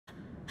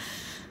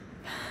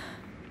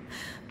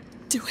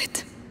Do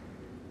it.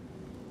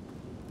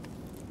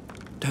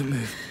 Don't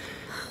move.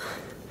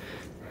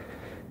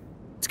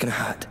 It's gonna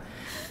hurt.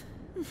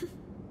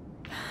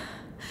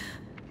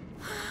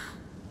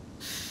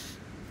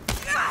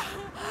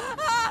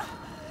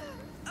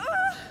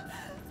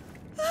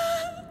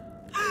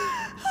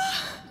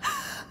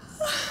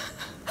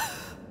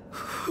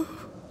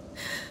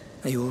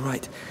 Are you all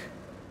right?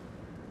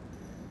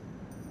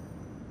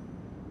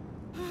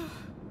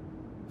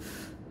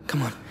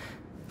 Come on.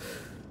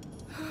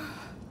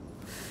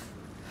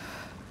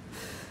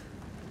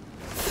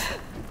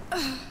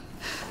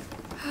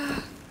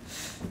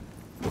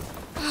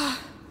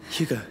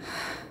 Hugo,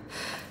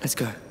 let's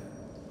go.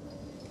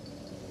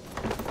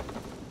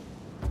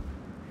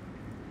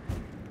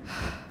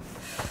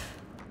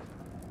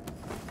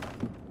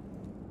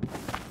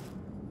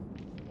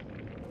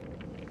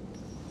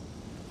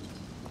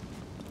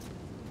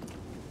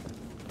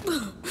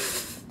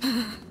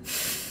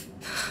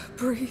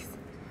 Breathe.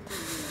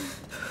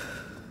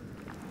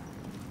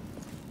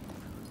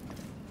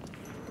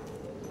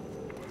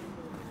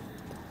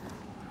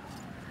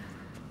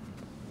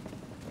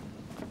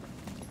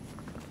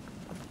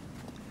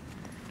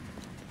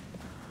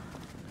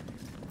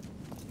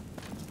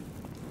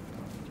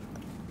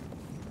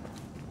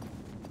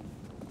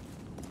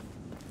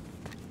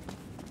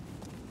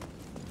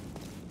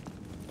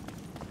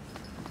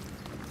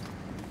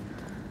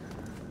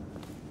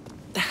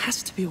 There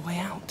has to be a way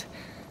out.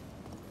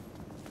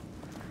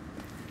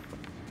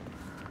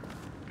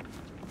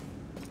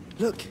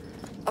 Look,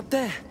 up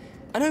there,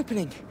 an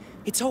opening.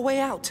 It's our way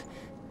out.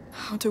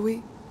 How do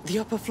we? The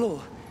upper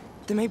floor.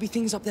 There may be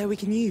things up there we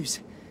can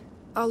use.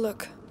 I'll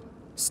look.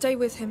 Stay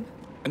with him.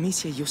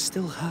 Amicia, you're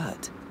still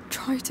hurt.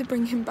 Try to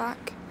bring him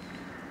back.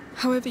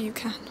 However you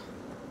can.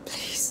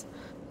 Please.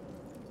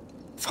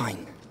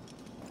 Fine.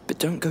 But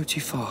don't go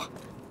too far.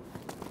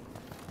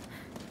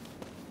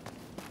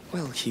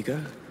 Well,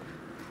 Hugo,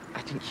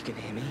 I think you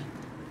can hear me.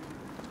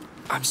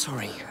 I'm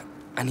sorry.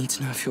 I need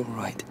to know if you're all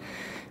right.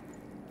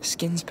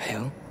 Skin's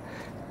pale.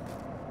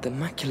 The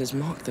macula's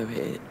marked, though.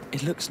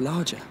 It looks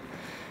larger.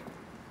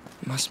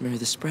 Must mirror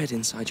the spread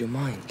inside your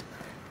mind.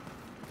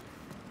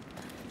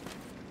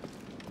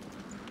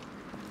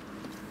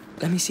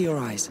 Let me see your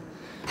eyes.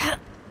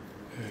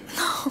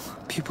 No.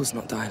 Pupil's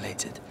not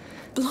dilated.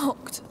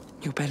 Blocked.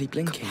 You're barely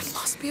blinking. There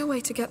must be a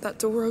way to get that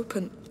door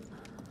open.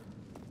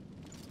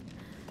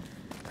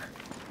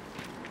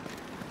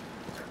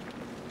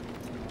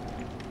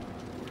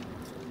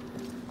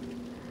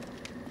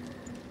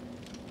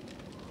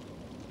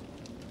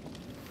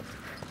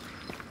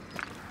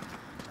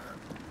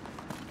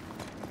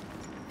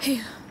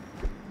 Here.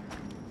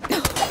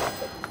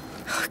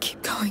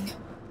 Keep going.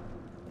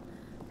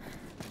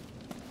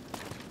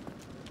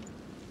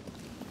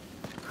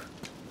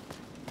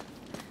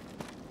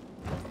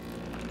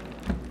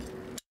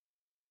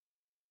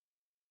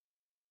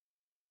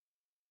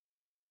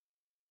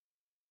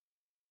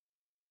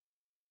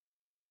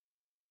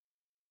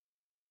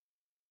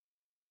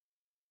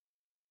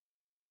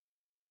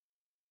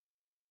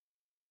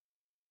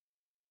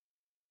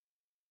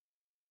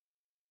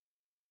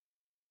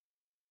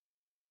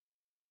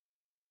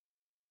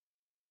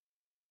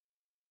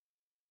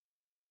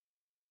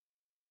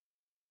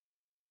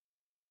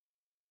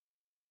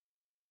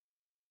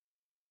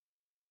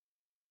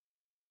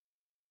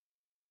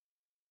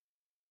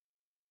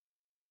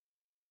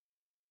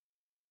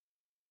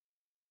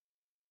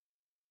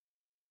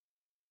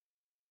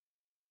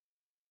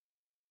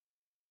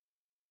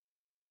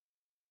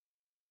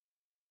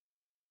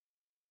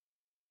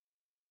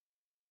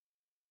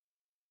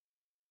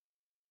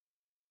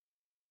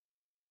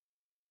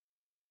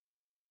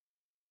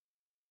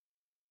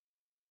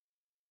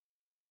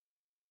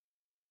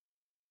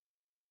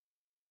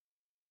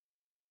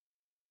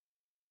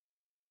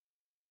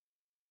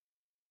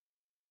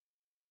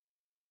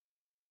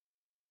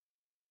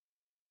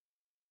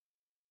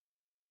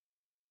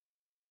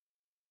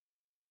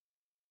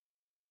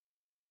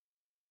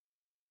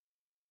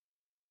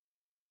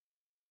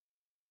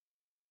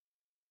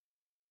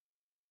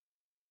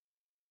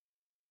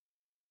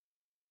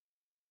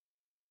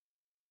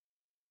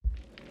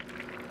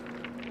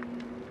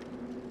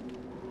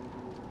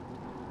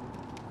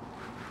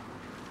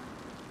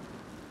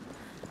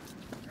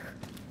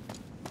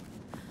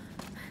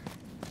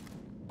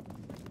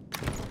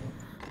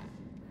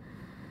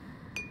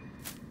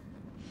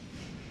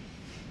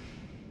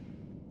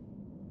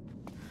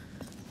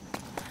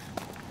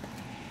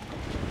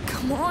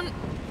 Come on.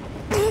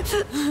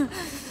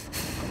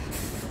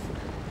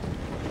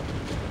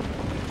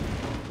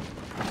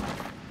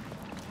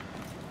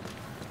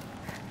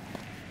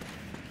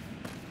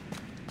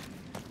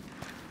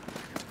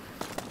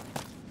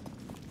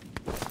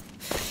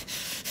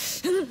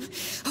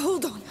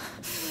 Hold on.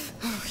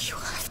 Oh, you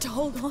have to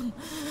hold on.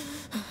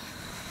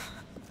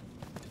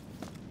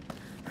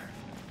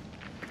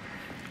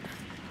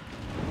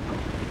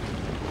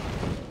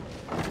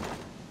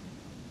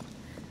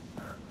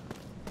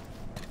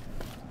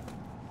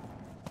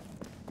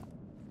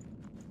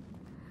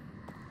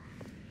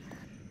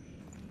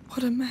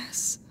 What a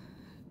mess.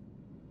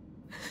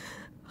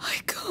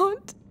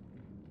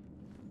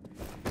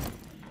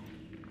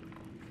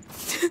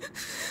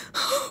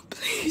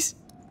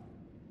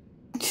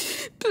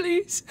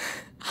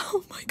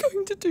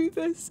 going to do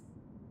this.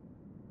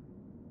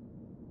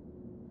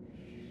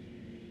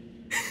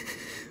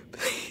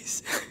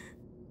 Please.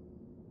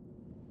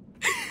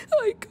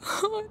 I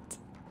can't.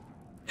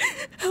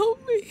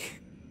 Help me.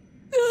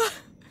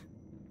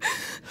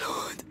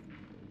 Lord.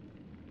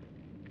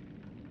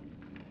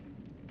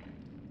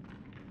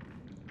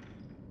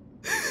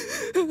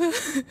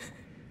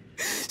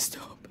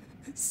 Stop.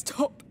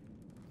 Stop.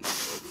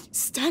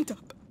 Stand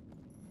up.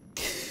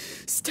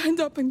 Stand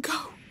up and go.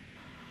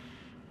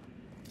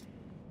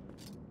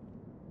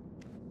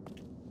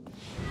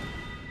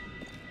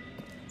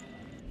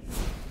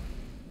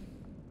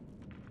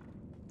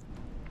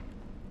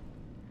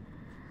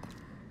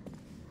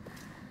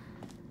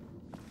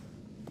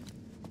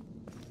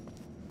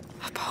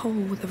 A pole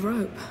with a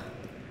rope.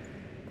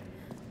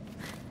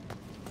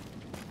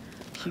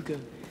 Hugo,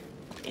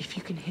 if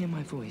you can hear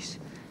my voice,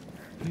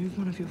 move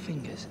one of your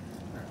fingers.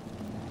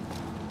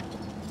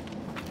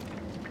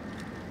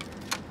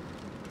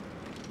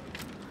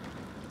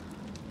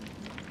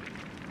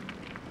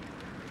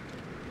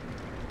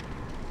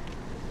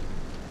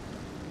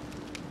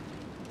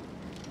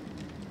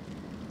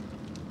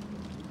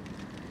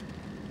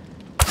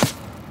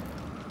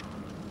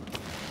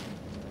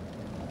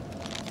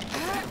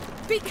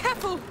 Be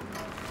careful!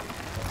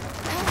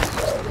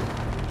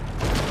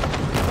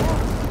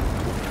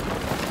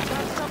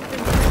 That's something.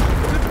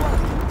 Good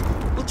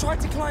work. We'll try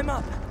to climb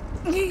up.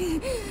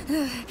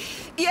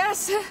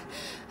 Yes!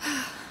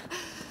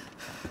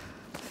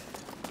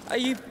 Are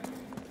you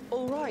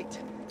all right?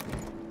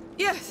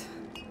 Yes!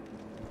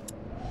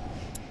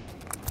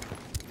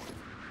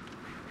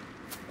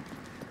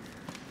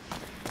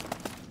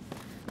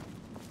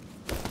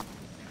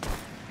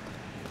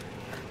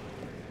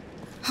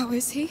 How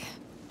is he?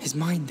 His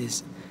mind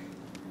is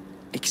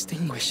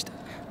extinguished.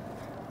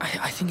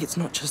 I think it's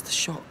not just the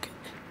shock.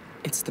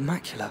 It's the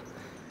macula.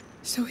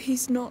 So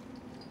he's not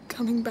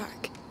coming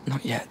back?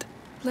 Not yet.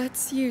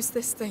 Let's use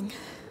this thing.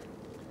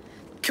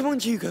 Come on,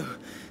 Hugo.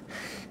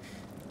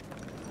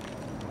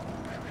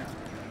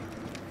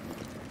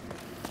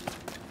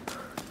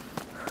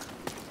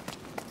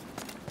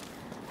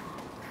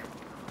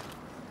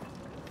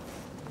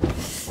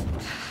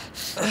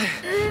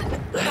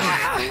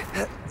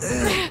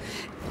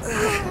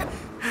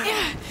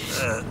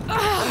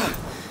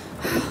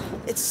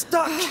 It's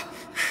stuck.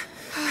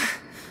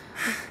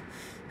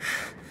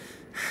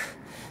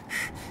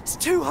 It's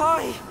too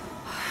high.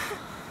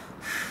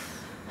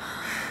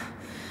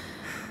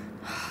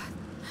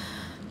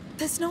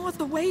 There's no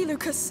other way,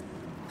 Lucas.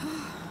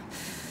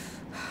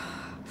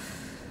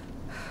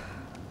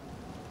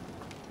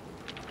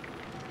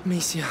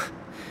 Amicia,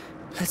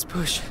 let's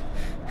push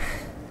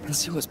and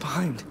see what's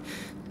behind.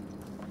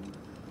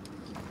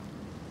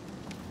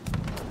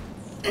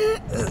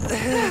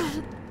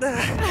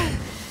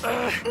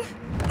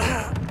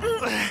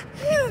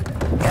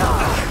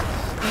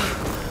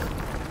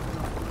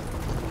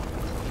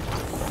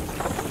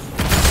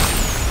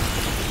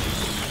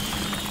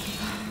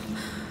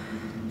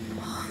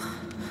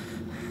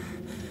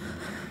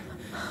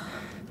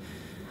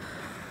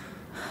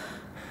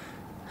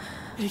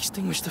 It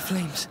extinguished the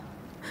flames.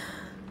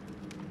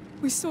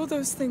 We saw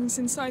those things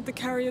inside the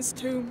carrier's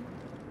tomb.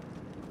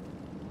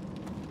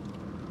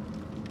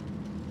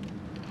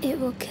 It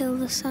will kill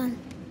the sun.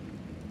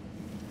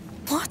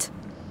 What?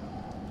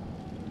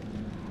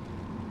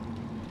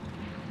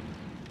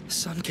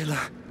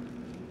 Sunkiller.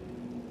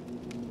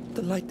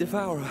 The Light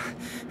Devourer.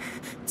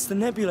 It's the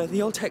nebula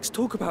the old texts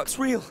talk about. It's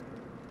real.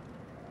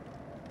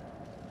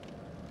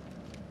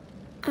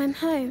 I'm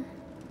home.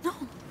 No.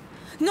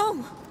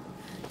 No!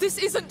 This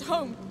isn't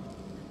home!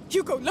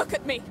 Hugo, look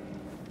at me!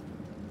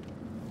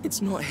 It's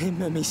not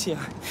him, Amicia.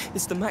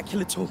 It's the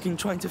macula talking,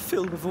 trying to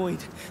fill the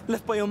void,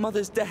 left by your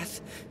mother's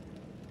death.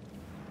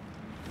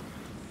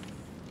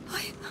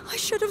 I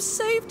should have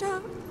saved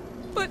her,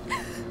 but...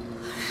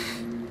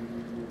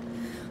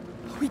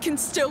 We can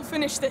still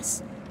finish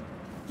this.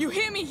 You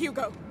hear me,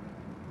 Hugo?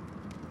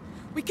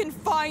 We can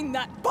find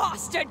that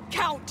bastard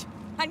Count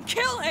and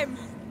kill him!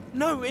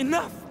 No,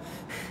 enough!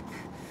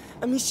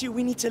 Amicia,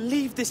 we need to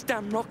leave this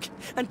damn rock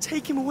and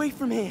take him away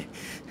from here.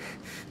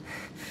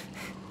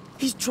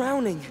 He's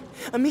drowning.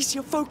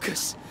 Amicia,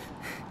 focus.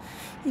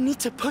 You need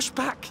to push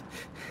back.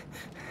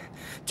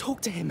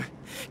 Talk to him.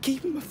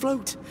 Keep him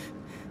afloat.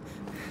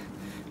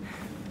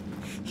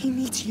 He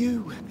needs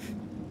you.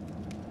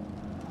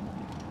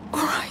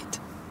 All right.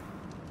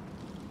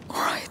 All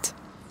right.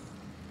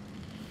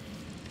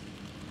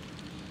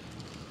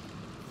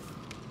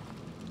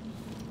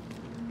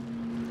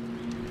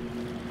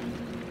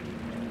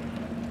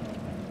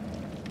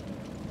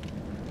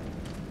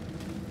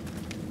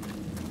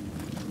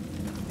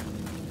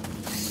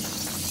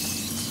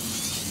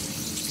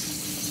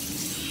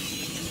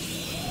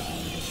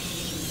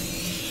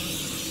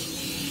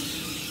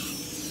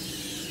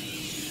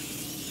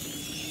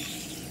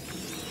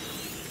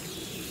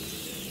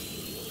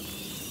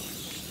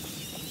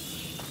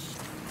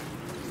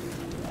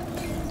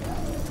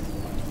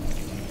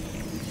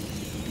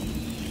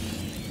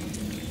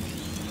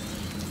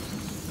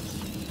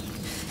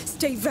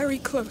 Stay very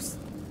close.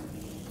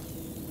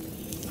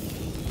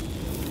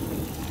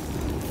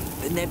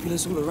 The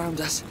nebula's all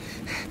around us.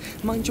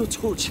 Mind your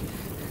torch.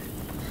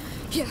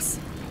 Yes.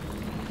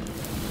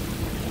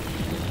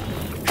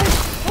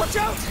 Hey, watch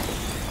out!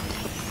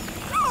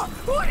 Oh,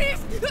 what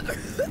is...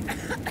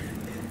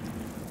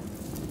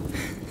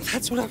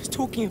 That's what I was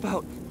talking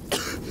about.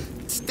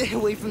 Stay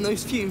away from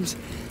those fumes.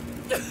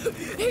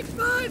 It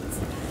burns!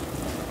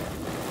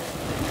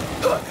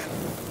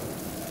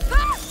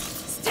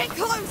 Stay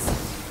close!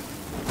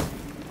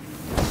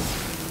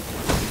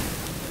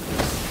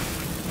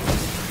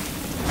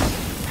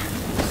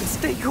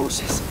 Stay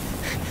cautious.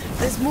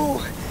 There's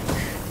more.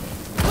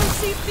 We'll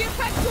see if the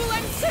effect will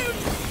end soon!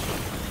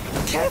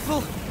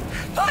 Careful!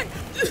 No!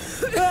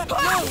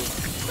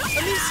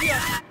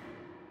 Alicia!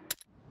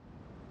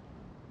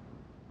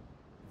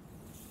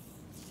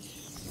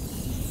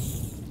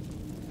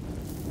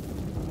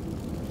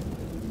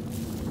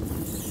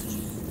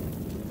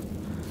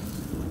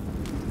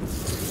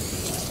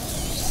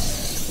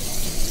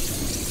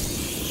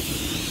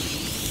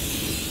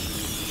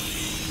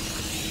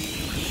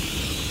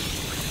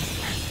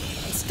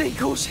 Stay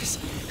cautious.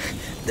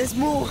 There's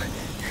more.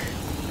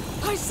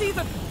 I see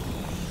them!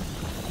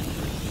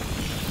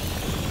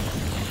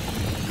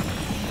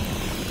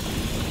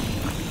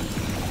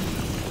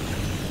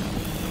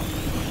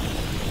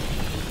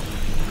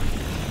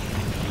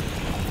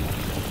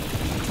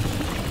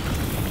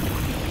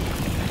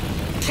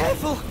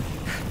 Careful!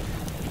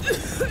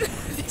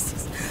 This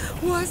is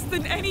worse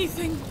than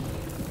anything.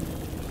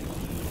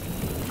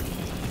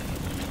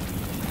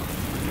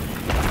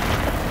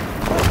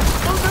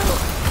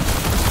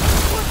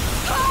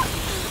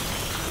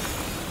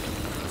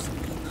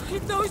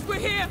 It knows we're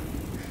here.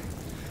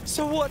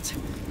 So what?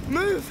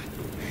 Move!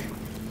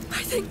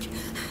 I think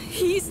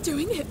he's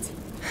doing it.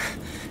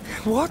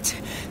 What?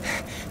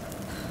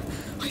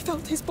 I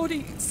felt his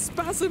body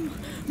spasm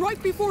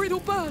right before it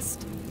all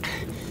burst.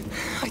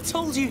 I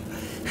told you!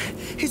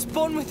 His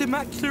bond with the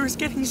macula is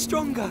getting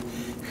stronger.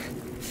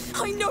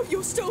 I know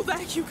you're still there,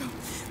 Hugo.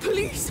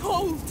 Please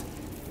hold.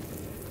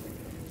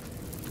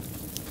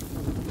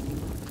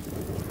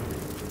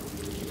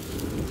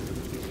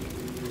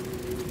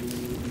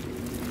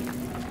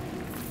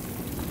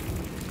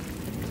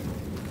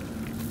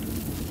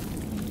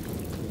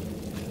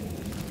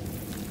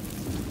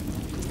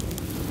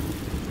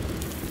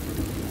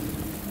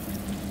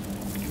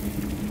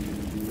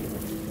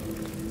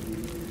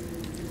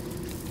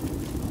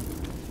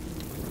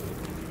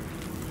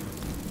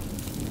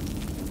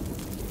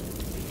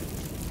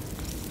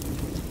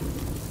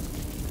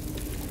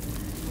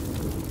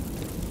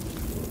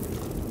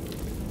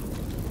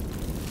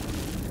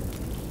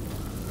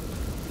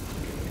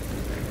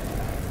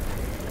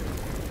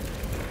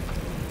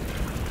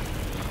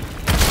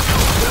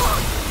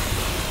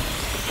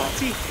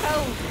 Bloody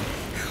hell!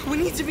 We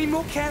need to be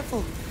more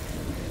careful.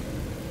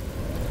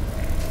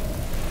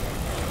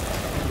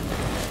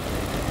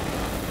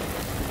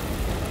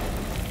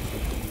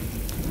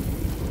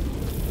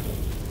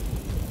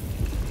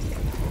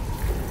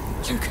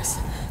 Lucas,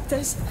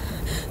 there's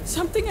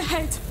something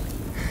ahead.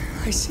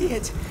 I see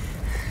it.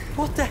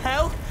 What the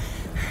hell?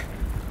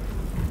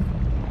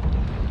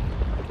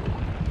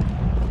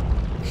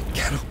 It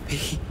cannot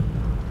be.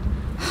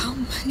 How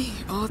many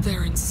are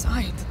there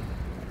inside?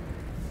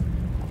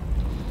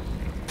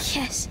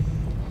 Yes,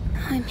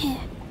 I'm here.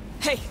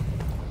 Hey,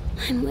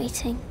 I'm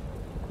waiting.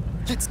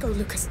 let's go,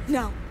 Lucas.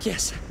 Now.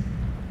 Yes.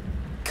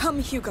 Come,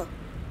 Hugo.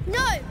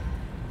 No!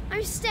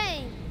 I'm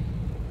staying.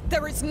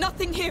 There is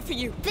nothing here for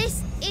you.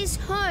 This is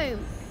home.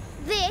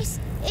 This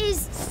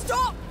is...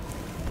 Stop!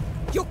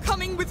 You're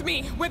coming with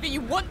me, whether you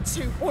want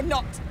to or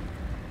not.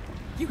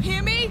 You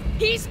hear me?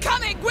 He's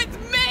coming with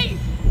me!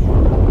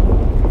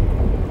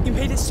 You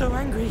made it so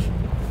angry.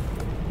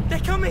 They're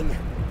coming!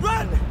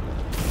 Run!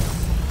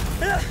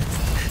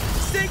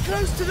 Stay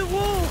close to the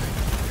wall!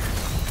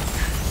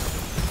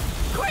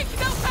 Quick,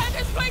 they'll tear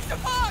this place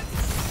apart!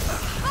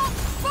 Up,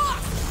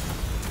 fast!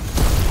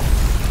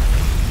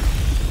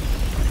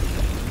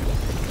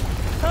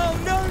 Oh,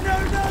 no, no,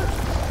 no!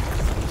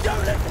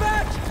 Don't look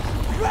back!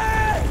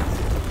 Run!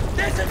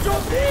 There's a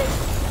zombie!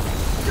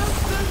 Don't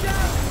slow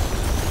down!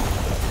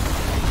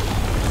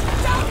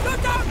 Down, go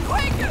down,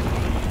 quick!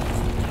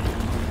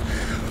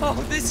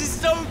 Oh, this is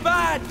so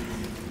bad!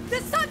 The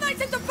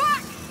sunlight's in the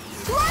back!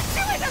 Run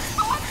to it as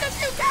fast as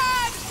you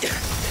can!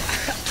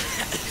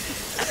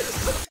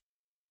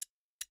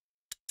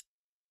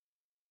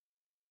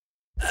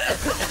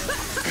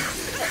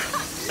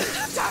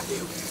 Damn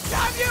you!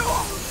 Damn you!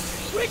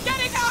 We're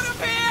getting out of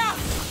here!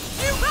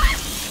 You must!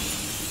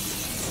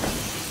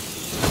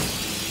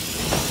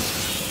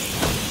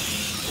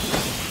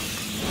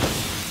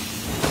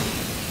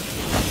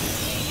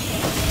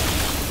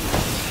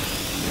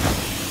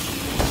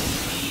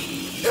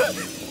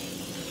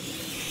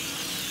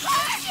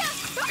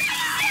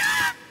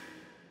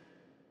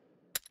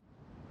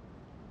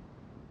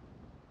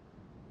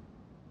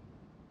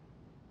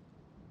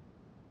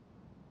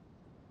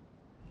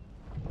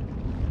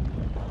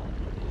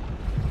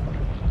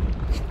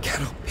 It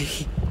cannot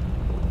be.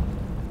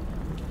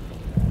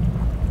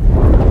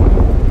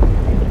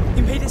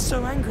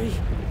 so angry.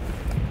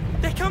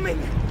 They're coming!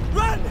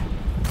 Run!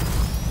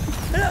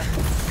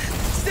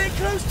 Stay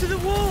close to the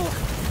wall!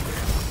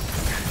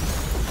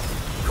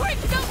 Quick,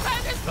 don't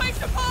tear this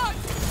place apart!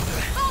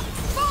 Oh,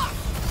 fuck!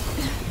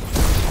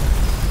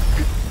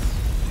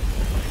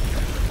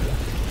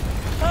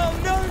 Oh,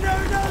 no, no,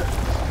 no!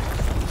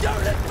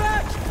 Don't look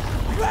back!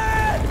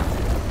 Run!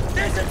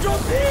 There's a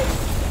trapeze!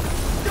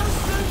 Don't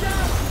slow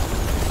down!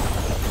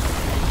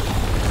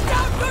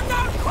 Stop them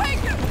now, quick!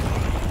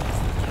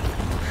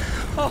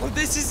 Oh,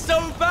 this is so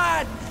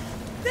bad!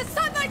 The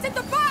sunlight's at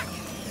the back!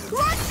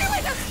 Run to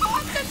it as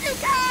fast as you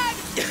can!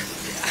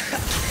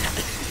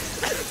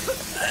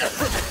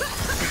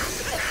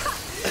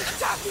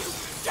 Damn you!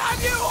 Damn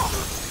you!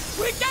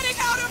 We're getting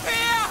out of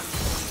here!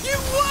 You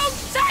won't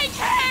take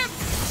him!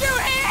 You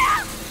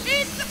hear?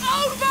 It's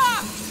over!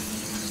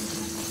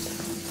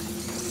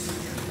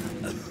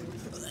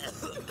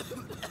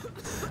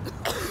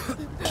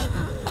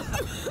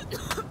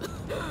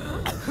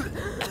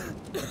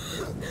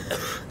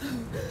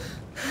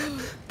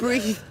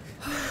 Breathe.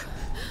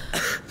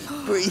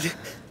 Breathe.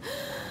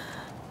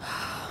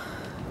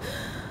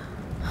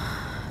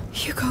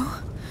 Hugo?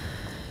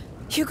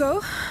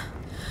 Hugo?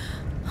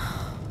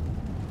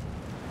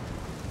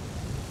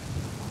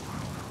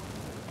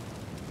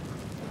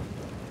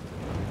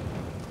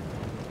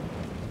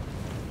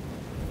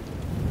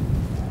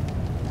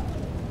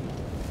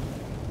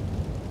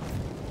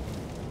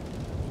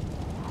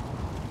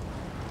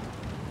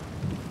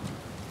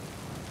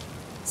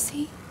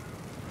 See?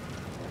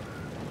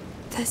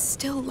 There's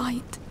still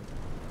light.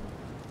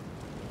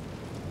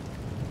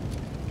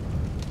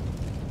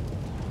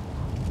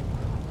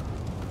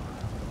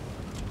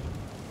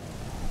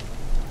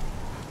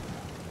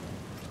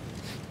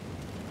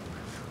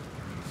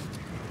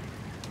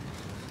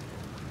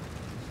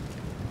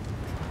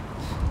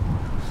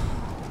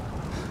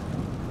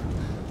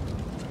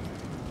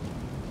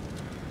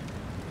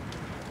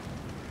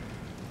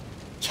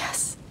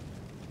 Yes,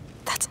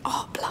 that's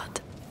our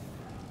blood.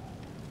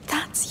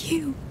 That's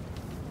you.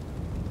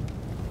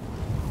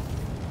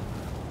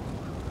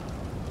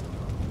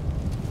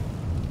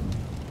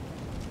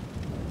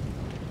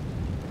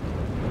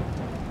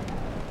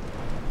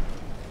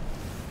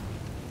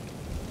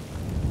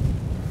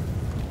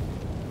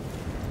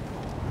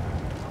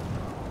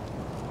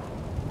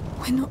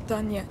 We're not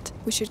done yet.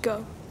 We should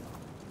go.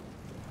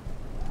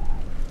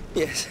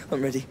 Yes,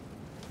 I'm ready.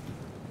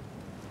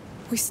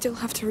 We still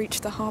have to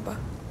reach the harbor.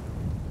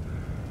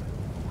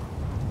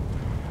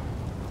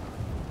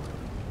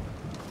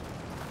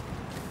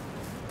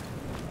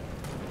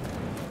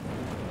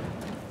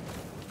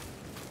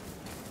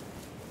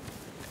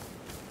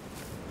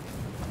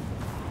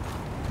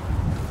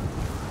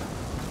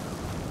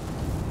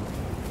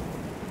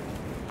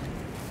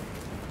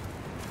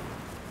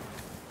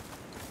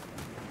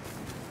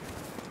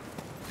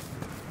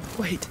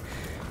 Wait.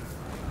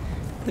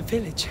 The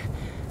village.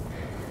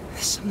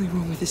 There's something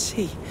wrong with the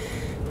sea.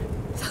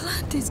 The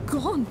land is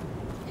gone.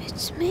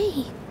 It's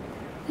me.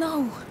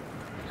 No.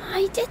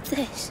 I did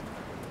this.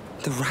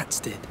 The rats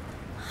did.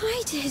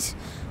 I did.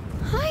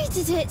 I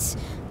did it.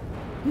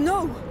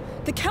 No.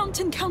 The Count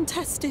and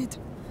Countess did.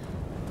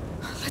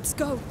 Let's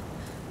go.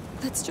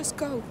 Let's just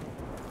go.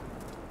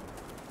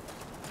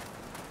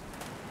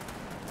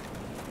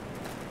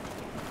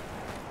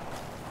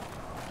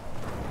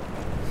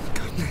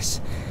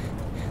 Goodness.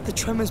 The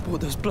tremors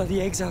brought those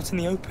bloody eggs out in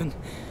the open.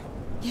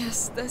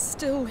 Yes, they're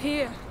still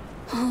here.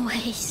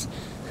 Always.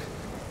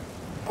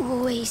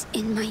 Always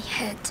in my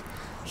head.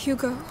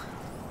 Hugo?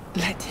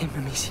 Let him,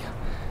 Amicia.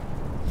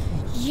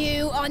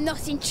 You are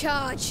not in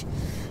charge.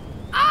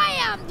 I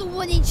am the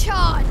one in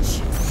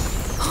charge.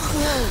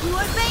 You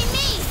obey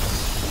me.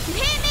 You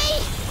hear me?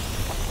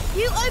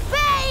 You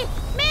obey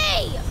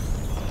me.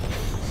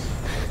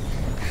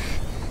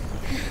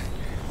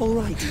 All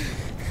right.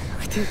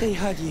 I think they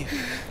heard you.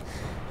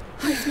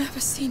 I've never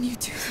seen you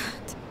do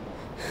that.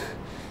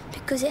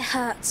 Because it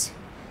hurts.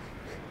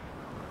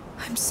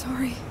 I'm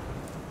sorry.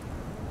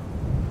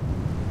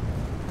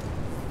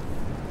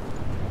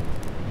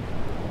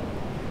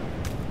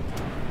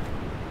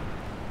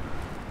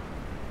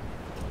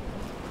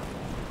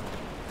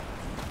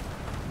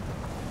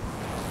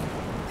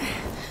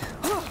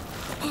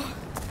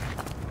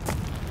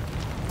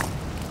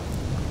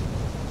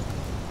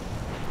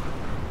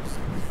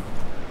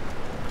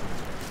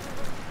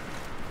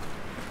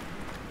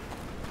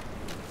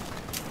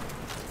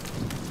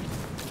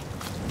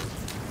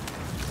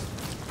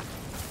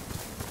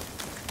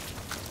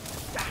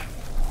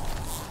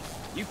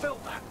 You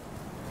felt that?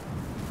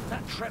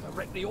 That tremor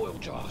wrecked the oil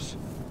jars.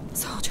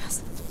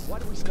 Soldiers. Why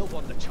do we still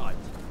want the child?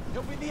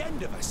 He'll be the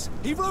end of us.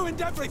 He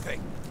ruined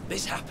everything.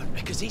 This happened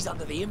because he's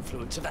under the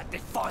influence of that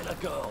defiler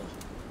girl.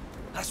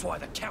 That's why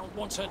the Count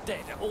wants her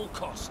dead at all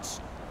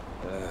costs.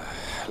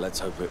 Let's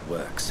hope it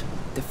works.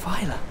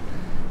 Defiler.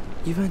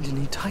 You've earned a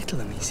new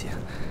title, Amicia.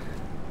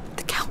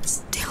 The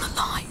Count's still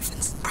alive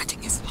and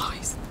spreading his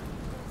lies.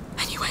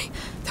 Anyway,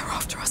 they're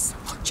after us.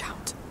 Watch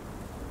out.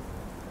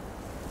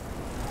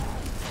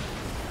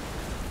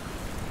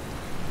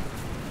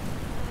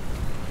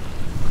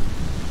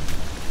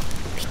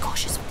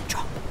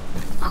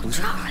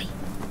 suppose. Try.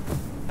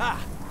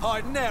 Ah,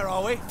 hiding there,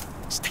 are we?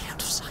 Stay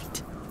out of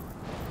sight.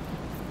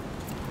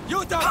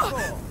 You're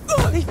done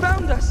for! He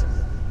found us!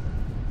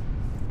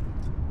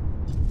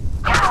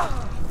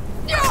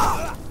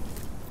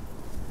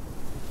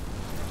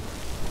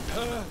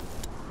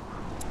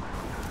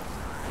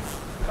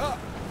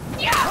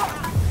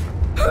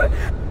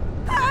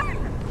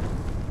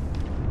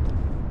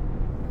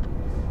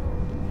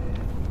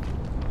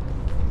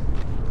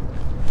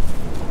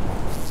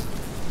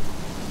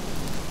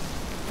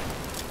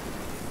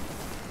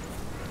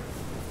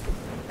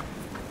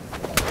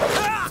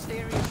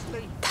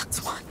 Seriously?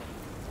 That's one.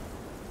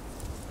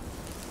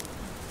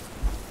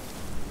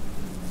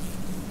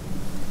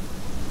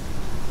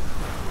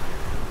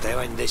 They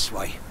went this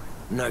way,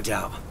 no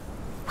doubt.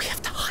 We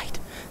have to hide.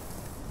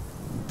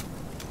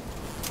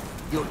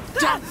 You're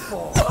done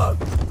for!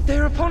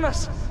 They're upon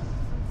us!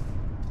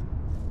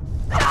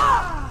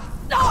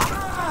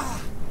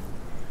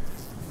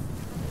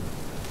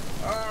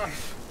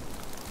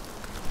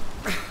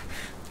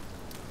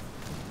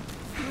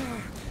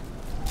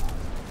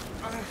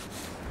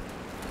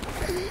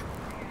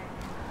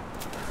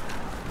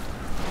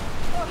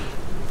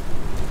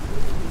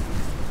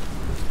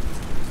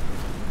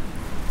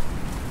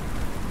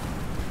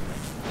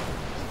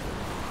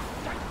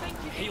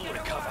 He'll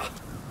recover.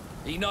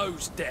 He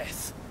knows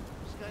death.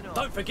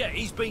 Don't forget,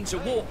 he's been to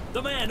war.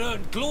 The man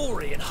earned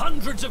glory in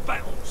hundreds of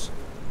battles.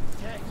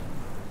 Dead.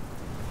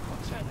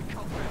 I'll tear the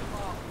culprit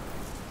apart.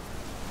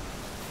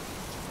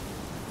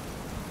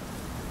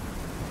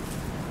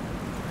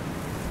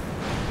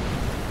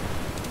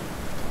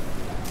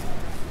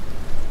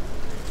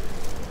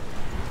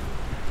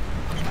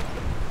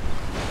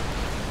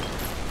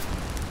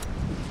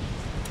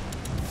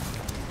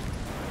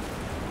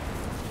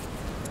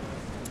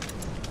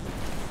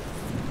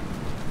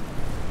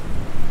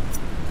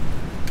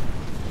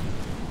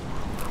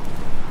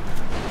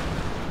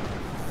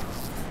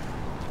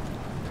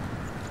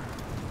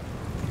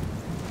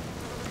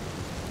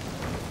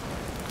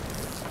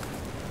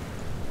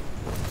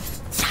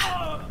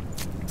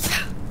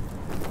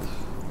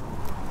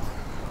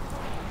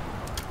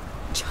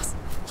 Just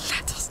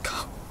let us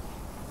go.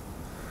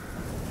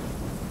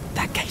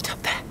 That gate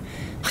up there,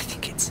 I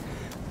think it's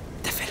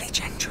the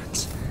village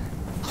entrance.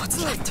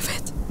 What's left of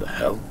it? The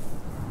hell?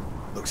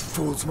 Those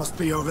fools must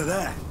be over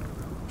there.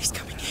 He's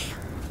coming here.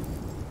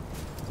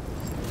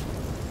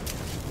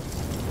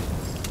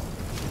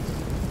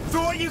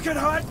 Thought you could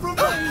hide from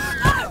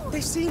me?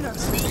 They've seen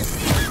us.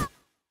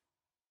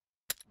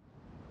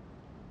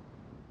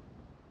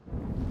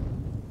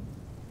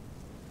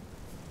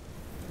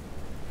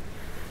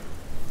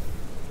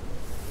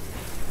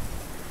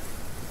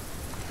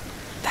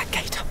 That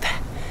gate up there,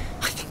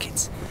 I think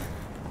it's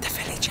the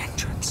village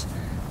entrance.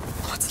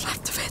 What's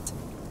left of it?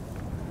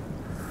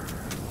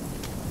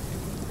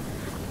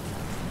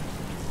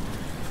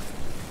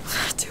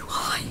 Too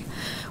high.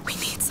 We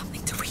need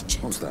something to reach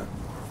it. What's that?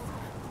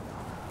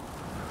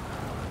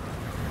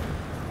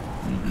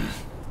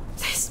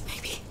 This,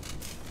 maybe.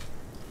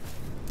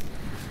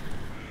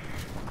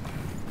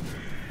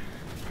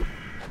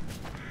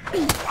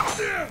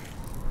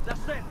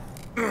 That's it.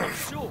 I'm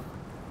sure.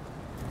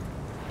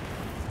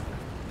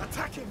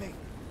 Attacking me!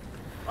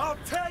 I'll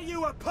tear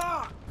you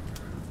apart!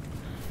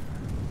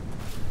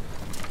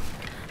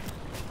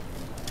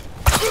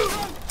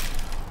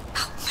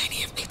 How many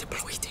have they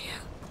deployed here?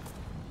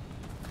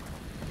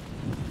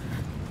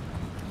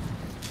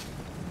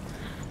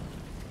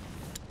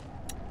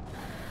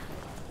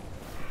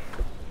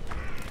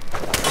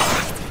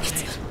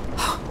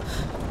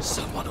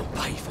 Someone will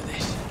pay for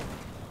this.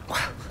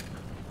 Well,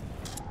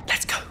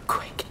 let's go,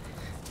 quick.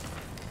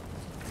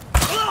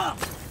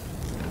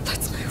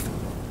 Let's move.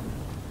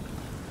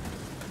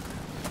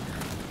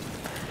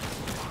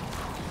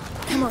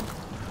 Come on.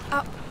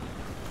 Up.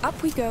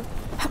 Up we go.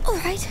 All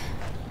right.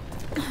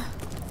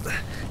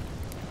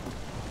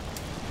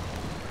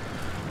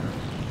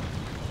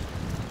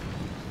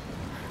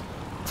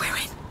 We're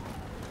in.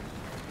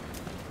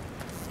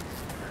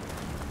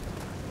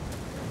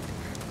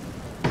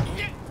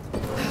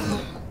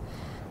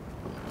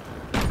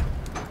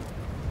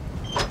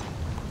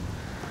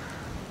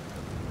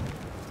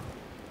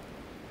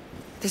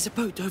 There's a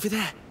boat over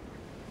there.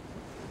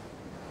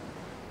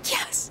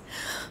 Yes.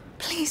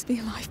 Please be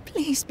alive.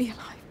 Please be alive.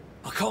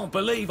 I can't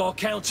believe our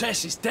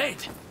Countess is dead.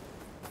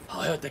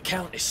 I heard the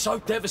Count is so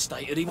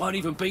devastated he won't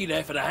even be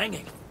there for the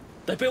hanging.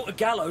 They built a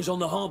gallows on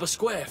the harbour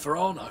square for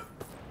Arno.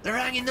 They're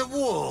hanging the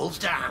walls?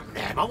 Damn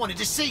them, I wanted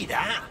to see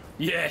that.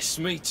 Yes,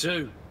 me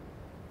too.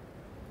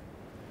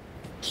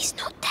 He's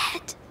not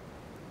dead.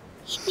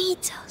 He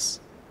needs us.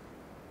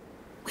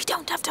 We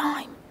don't have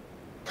time.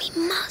 We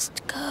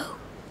must go.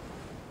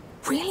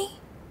 Really?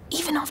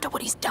 Even after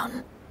what he's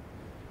done?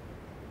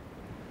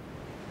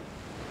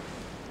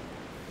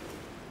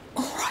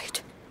 All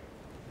right.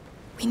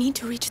 We need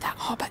to reach that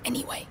harbor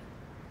anyway.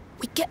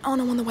 We get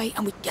Arno on the way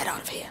and we get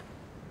out of here.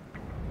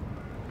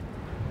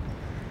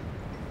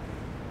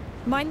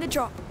 Mind the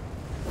drop.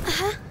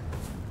 Uh-huh.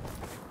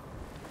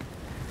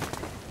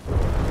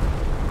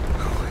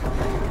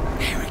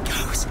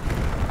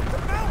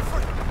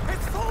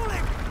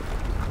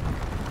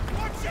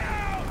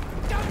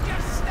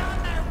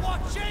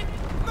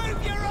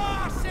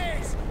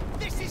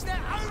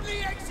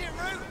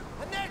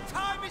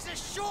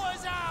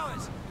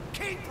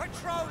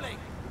 patrolling!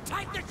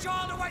 Take the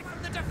child away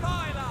from the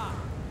defiler!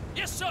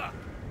 Yes, sir!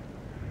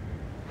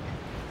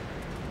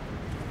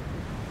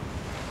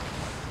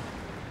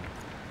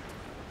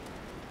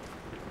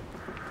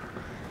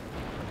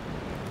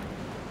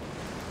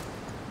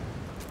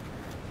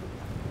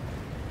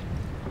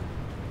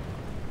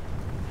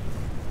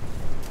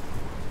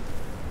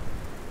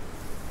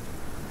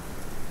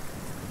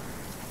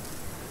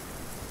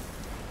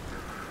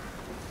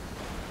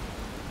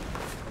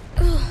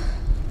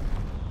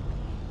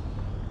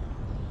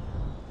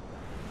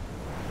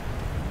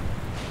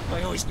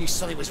 I always knew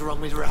something was wrong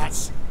with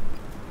rats.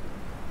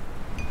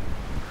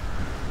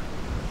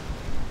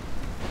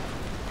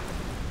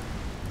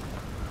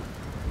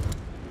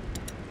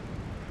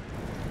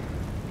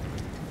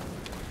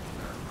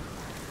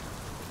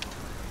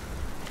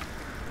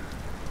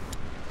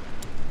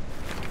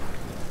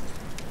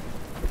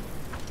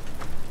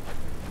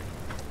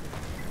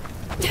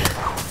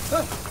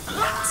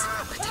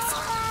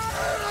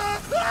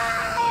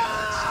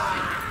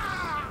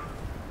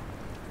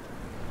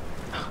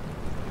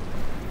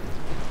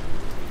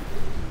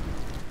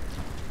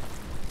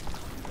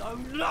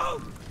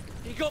 No!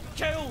 He got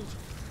killed!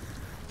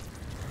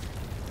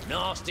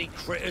 Nasty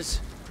critters.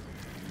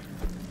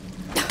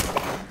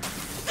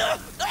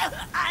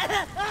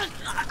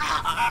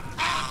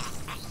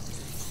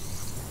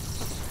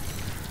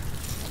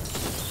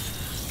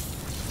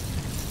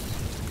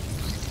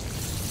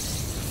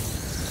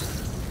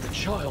 The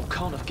child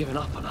can't have given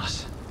up on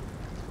us.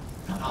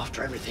 Not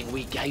after everything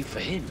we gave for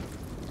him.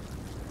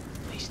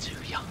 He's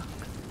too young.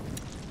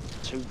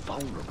 Too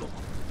vulnerable.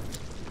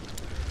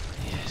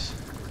 Yes.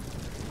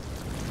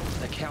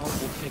 The coward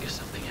will figure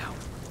something out.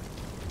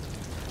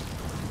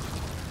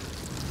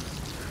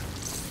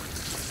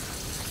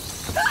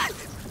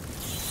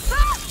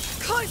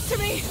 Close to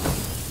me!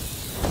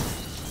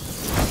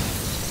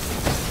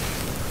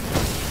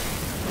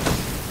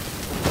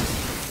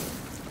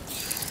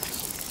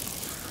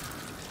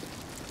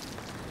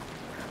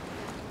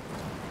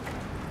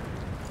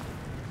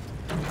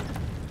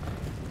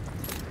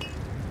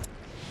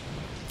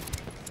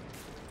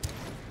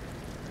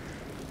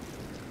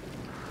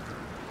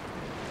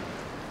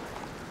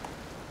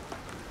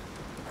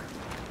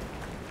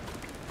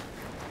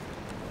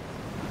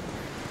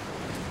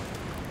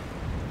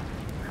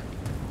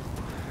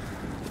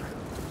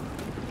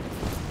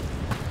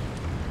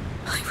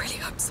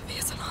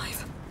 Sophia's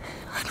alive.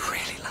 I'd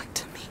really like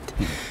to meet.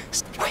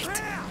 Wait!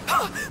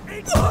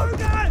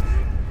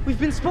 We've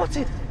been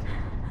spotted!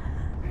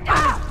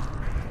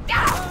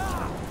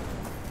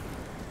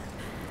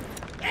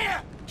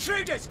 Here!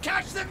 Intruders!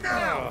 Catch them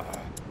now!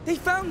 They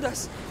found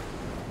us!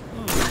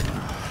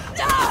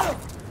 No!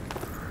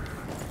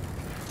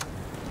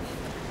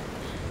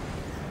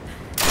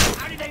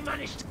 How did they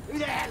manage to... Who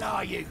the hell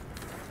are you?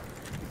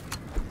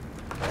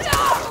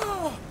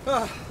 No!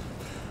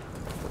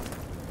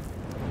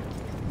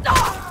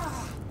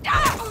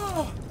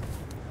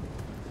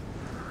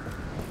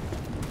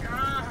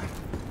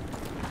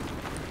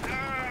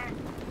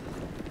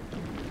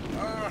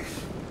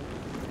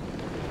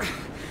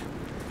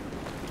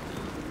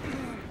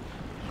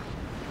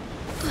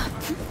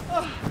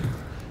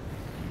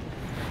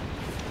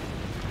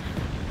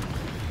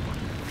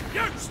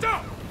 You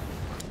stop!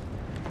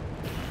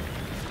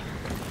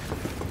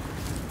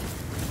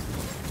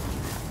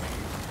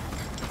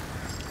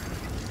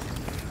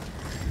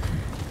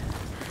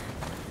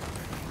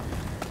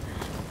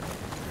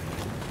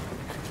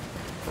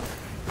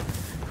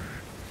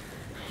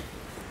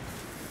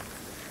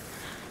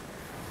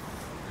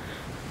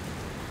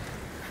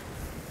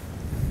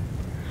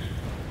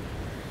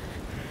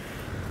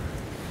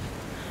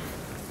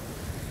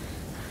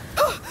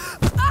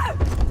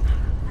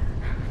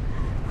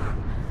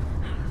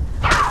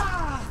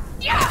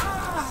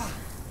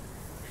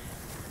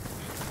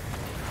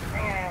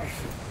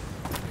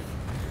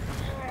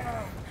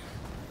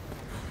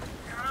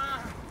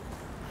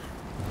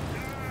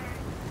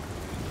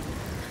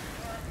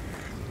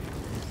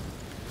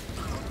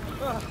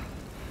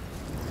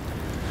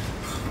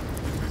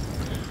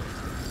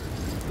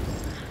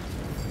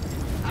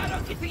 How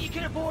long do you think you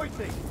can avoid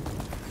me?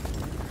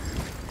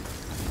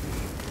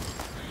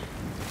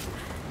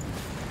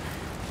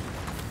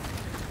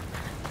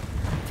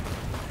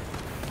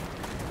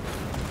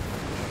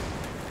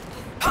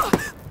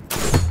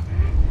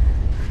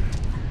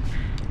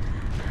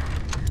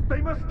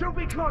 They must still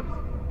be close!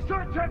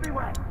 Search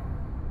everywhere!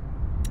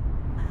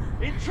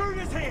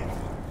 Intruders here!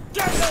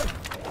 Get them!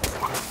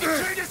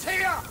 Intruders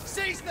here!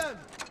 Seize them!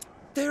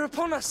 They're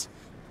upon us!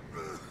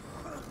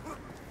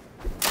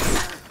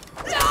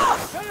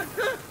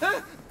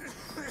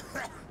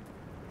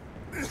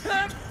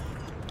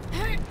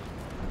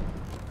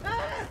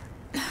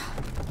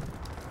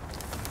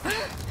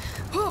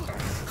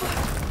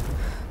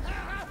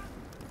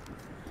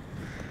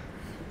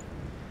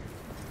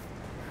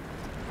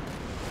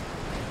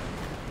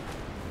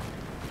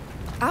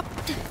 Up.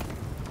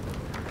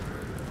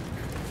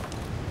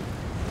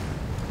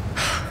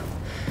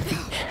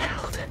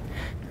 Held.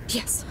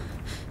 Yes.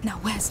 Now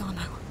where's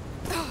Arno?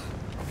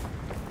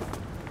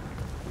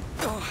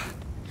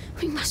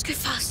 We must go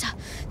faster.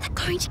 They're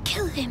going to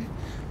kill him.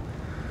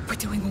 We're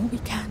doing all we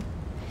can.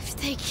 If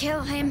they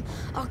kill him,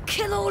 I'll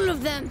kill all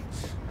of them.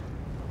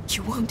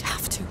 You won't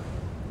have to.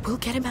 We'll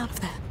get him out of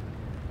there.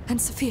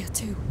 And Sophia,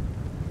 too.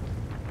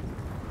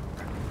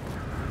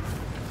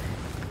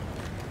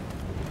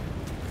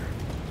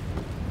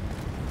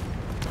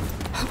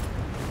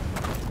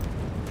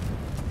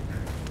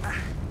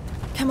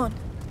 Come on.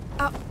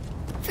 Up.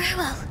 Very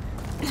well.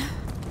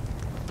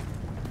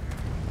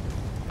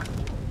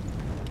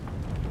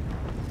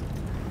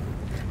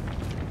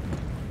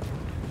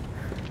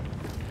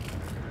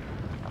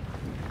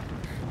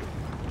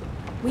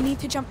 We need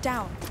to jump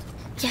down.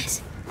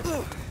 Yes.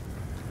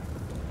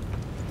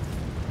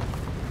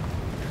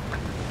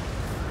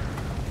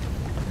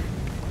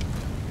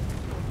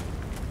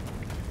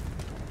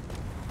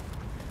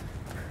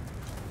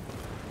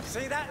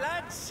 See that,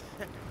 lads?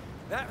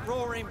 That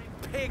roaring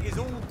pig is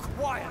all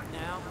quiet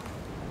now.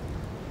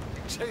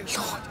 Lord,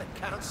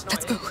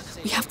 let's go.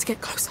 We have to get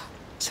closer.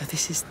 So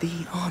this is the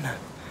Arno,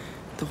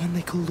 the one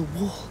they call the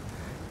Wall.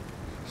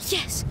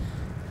 Yes.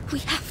 We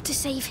have to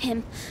save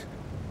him.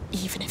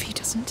 Even if he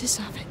doesn't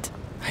deserve it.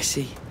 I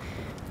see.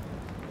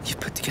 You've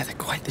put together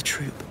quite the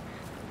troop.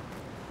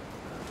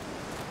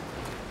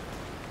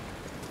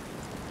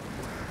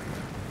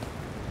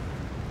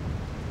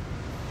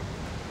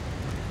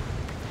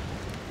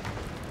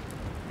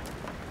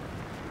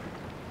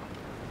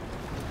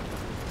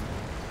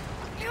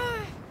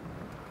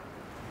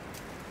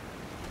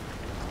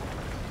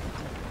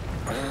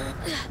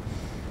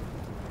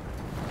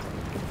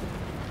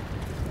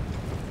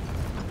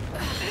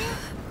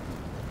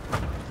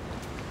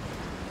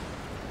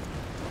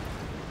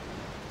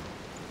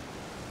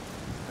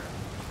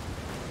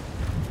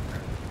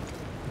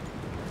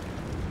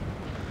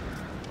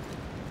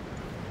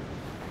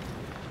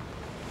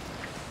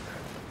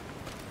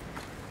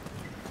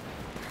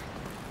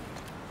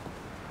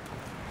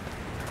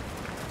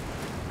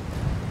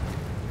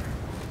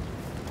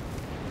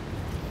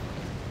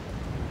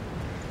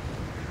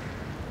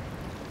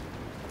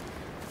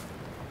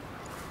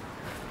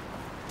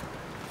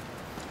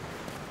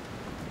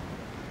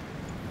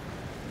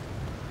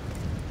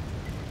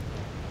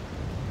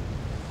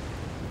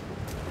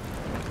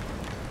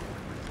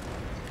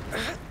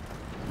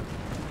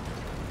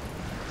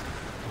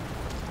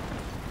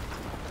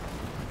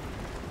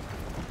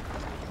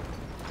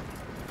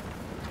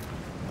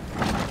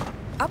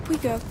 Up we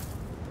go.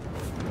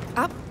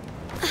 Up.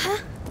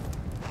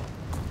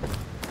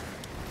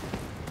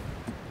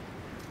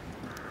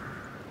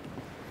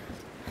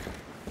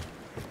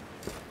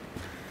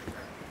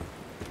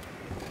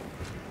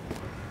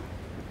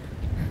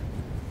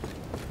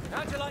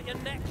 How'd you like your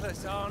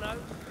necklace, Arno?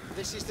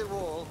 This is the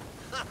wall.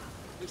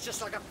 Looks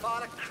just like a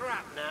pile of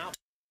crap now.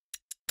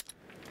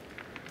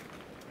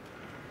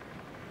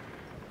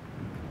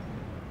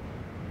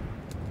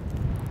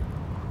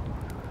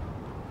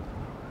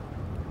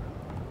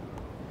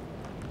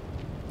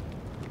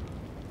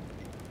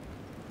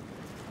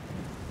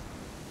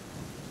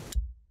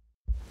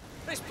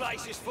 This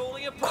place is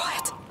falling apart.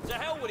 Quiet. To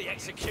hell with the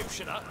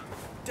executioner.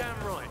 Damn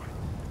right.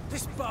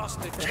 This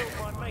bastard killed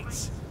my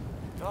mates.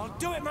 I'll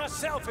do it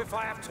myself if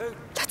I have to.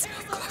 Let's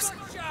move closer.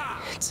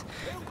 It's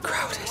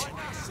crowded.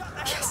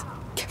 Yes,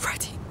 get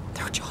ready.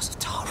 There are jars of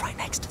tar right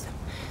next to them.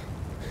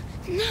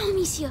 Now,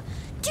 Amicia,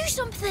 do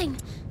something.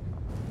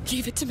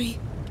 Leave it to me.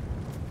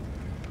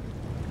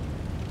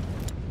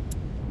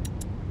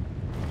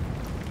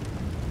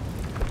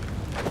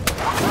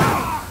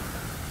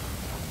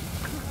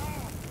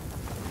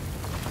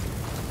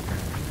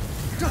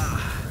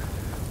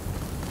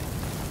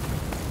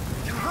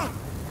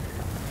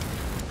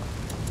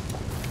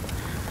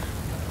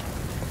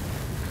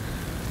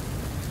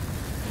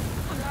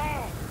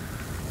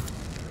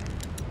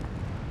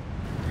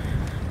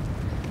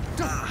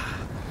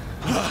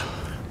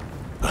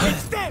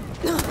 It's them!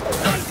 You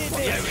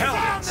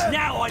cowards!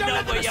 Now I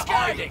know where you're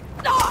hiding!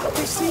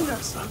 They've seen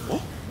us.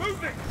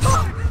 Move it!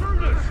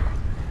 Intruders!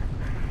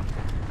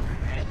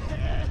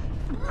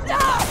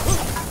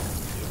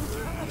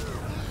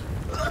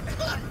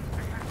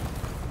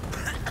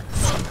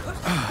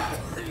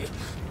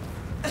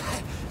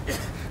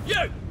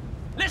 You!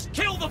 Let's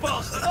kill the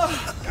bastard!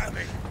 Damn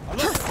it!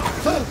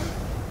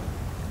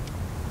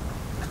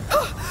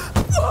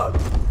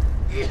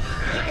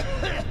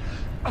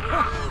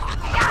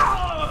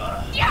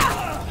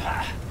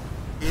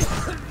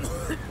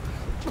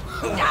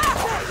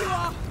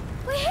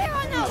 We're here,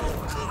 Arno.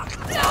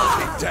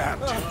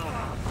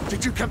 Damned!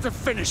 Did you come to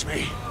finish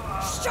me?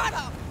 Shut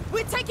up!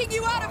 We're taking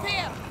you out of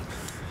here!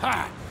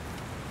 Ha!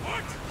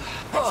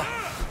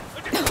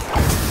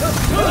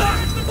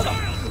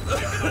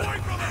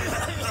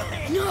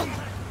 No.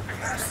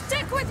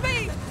 Stick with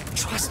me!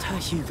 Trust her,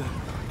 Hugo.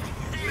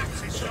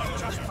 This is not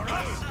just for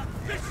us!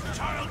 This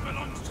child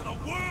belongs to the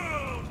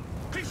world!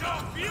 He's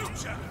our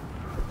future!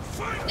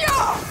 Fight!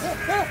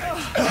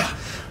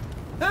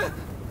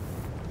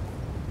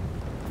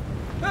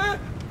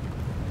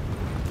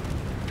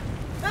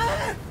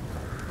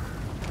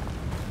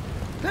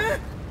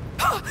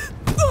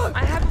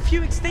 I have a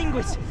few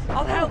extinguished.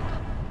 I'll help.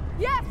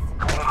 Yes!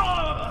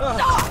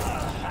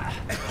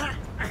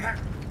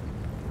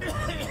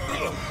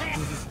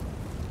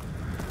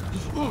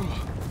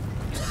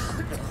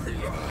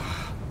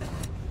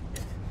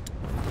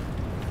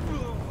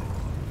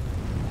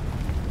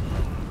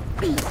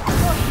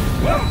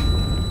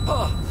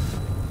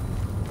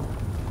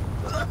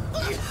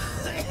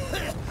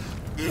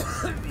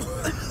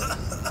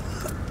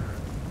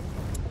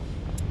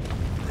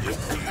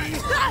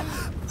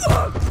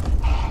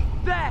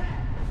 There!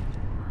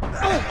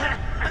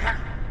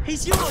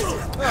 He's yours!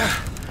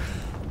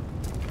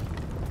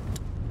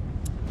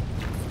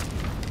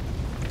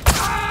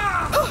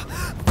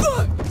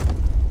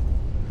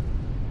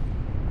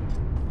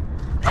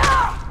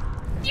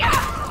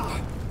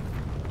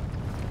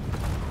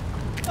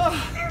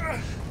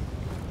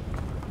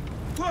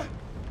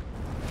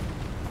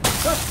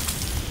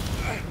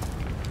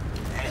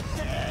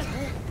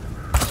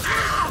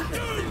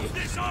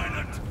 This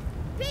island!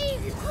 Be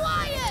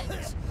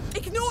quiet!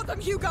 Ignore them,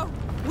 Hugo!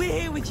 We're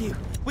here with you.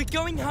 We're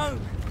going home.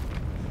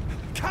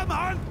 Come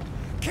on!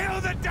 Kill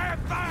the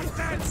damn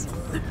bastards!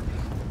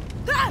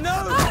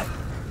 No!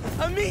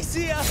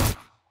 Amicia!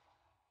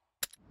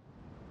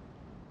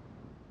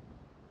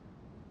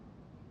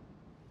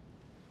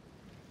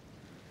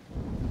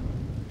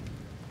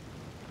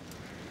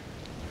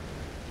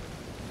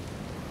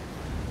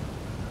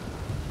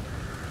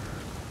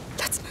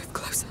 Let's move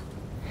closer.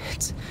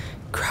 It's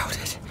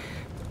crowded.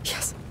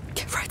 Yes,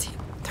 get ready.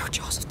 There are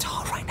jars of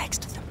tar right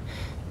next to them.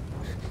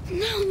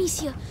 Now,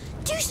 Amicia,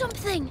 do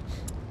something!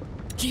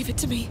 Give it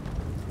to me. Did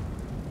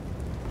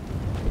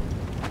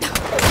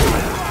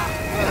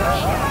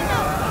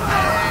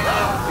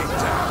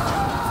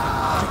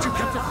you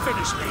come to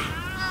finish me?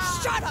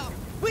 Shut up!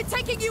 We're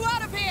taking you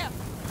out of here!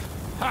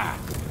 Ha!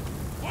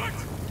 What?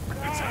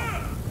 It's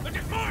her! The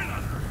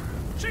defiler!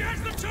 She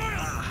has the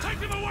child! Take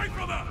him away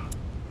from her!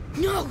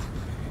 No!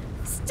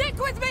 Stick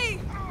with me!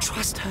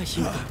 Trust her,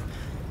 Hugo.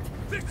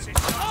 This is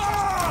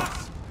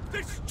us!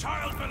 This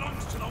child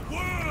belongs to the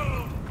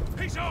world!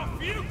 He's our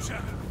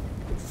future!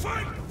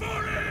 Fight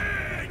for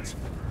it!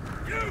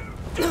 You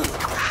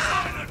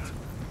silent!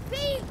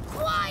 Be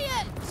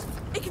quiet!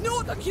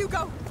 Ignore them,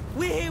 Hugo!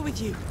 We're here with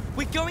you.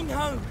 We're going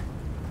home.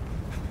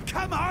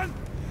 Come on!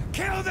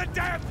 Kill the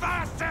damn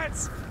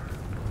bastards!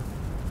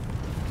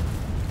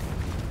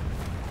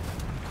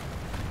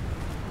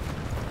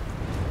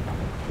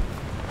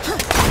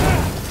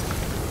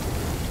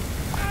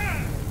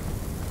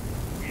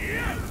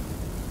 Yeah!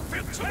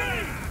 Feel to me!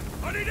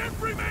 I need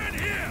every man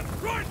here!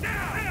 Right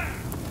now!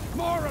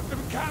 More of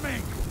them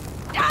coming!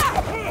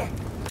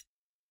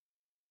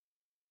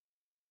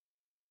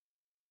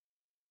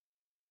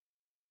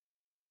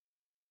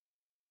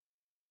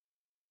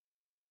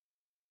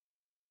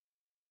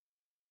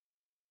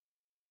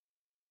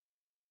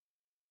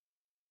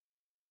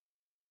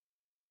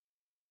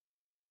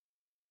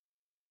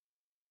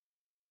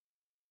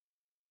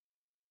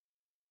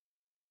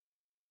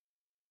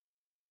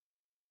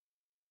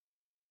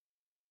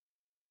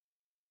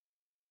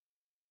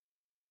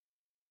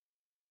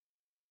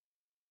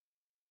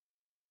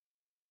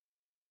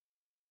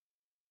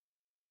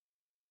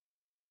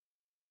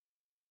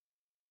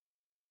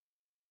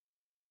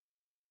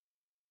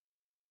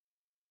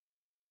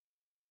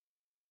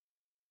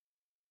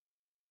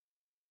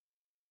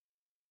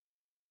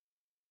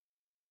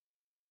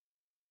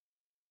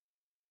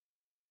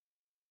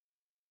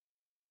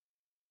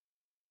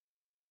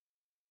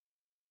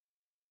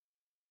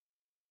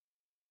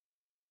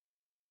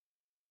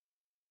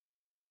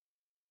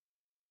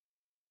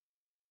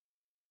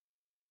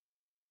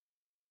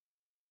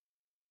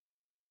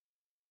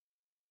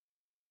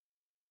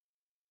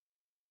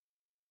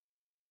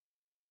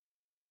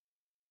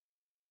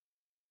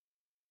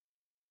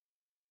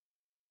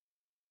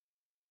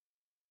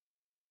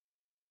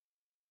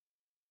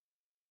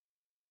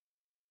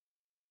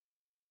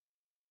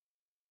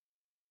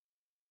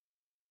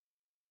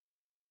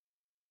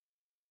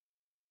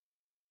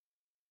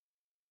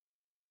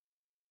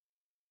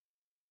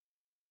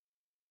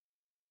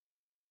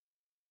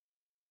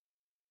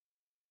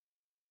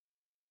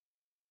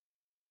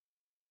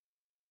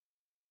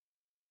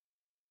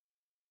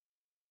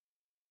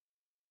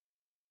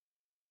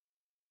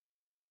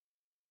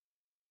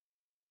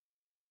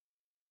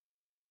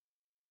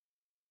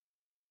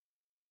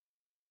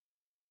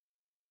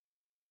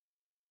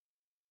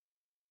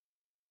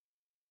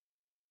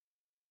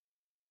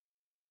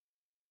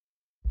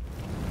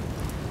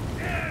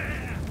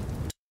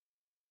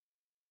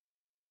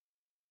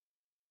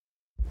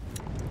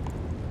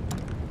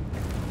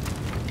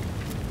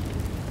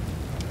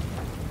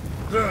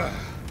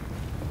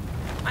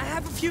 I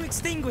have a few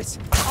extinguished.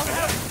 I'll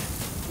help.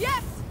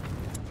 Yes!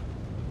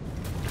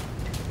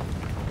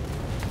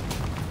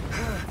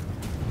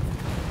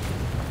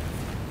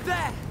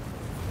 There!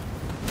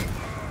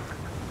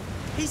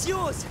 He's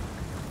yours!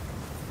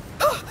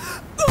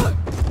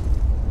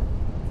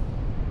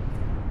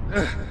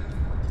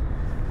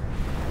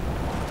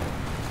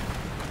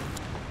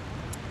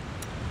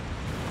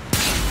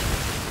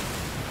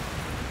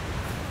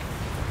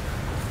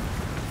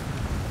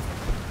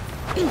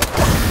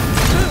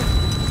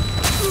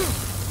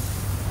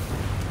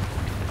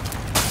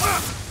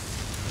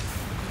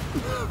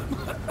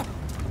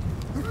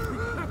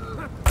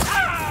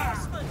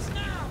 Bastards,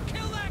 now!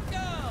 Kill that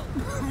girl!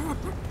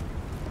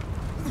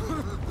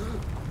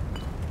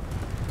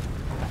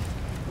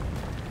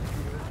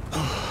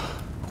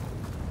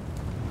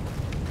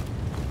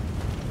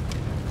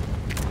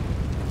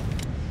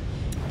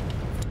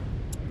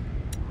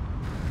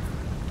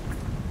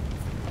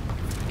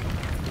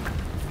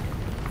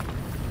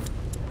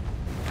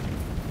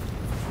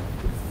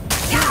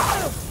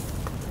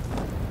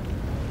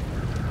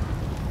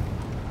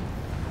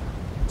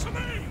 To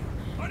me!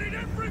 I need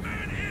every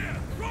man here,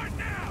 right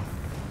now!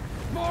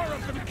 More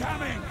of them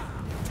coming!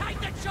 Take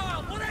the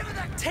child, whatever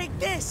the... Take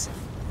this!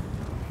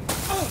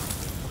 Oh,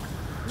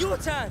 your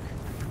turn!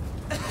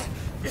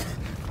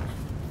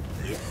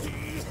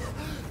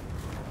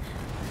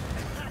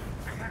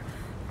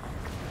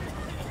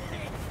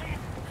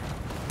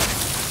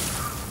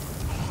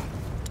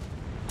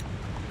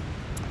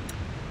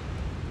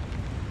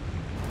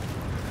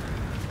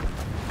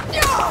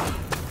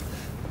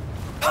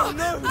 Oh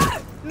no!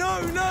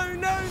 No, no, no,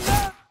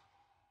 no!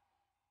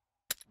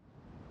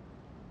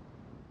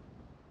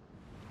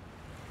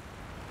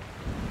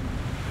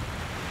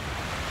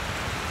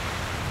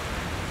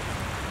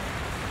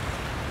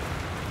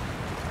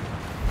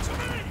 To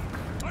me!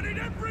 I need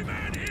every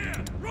man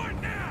here,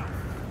 right now!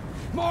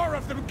 More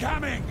of them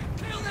coming!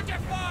 Kill the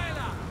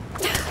defiler!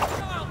 Take the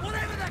child,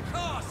 whatever the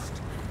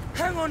cost!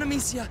 Hang on,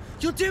 Amicia.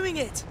 You're doing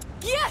it!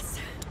 Yes!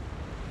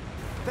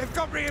 They've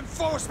got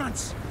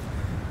reinforcements!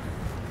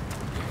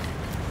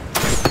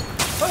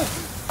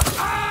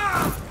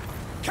 Ah!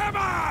 Come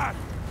on!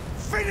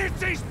 Finish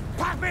these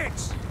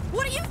puppets!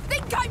 What do you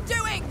think I'm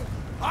doing?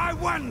 I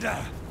wonder!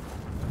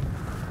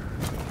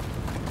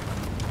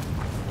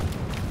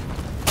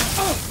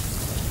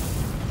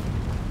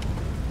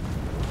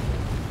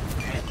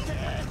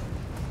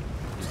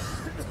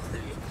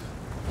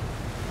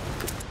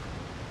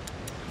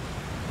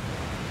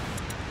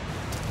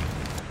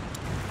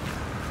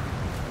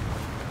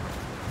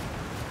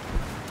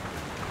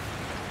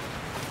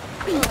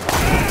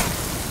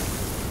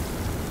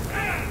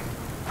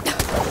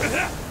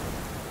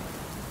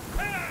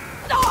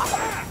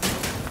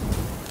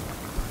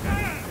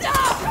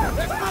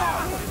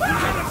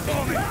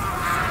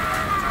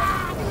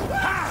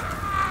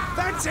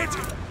 That's it!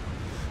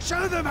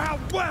 Show them how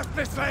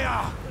worthless they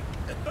are!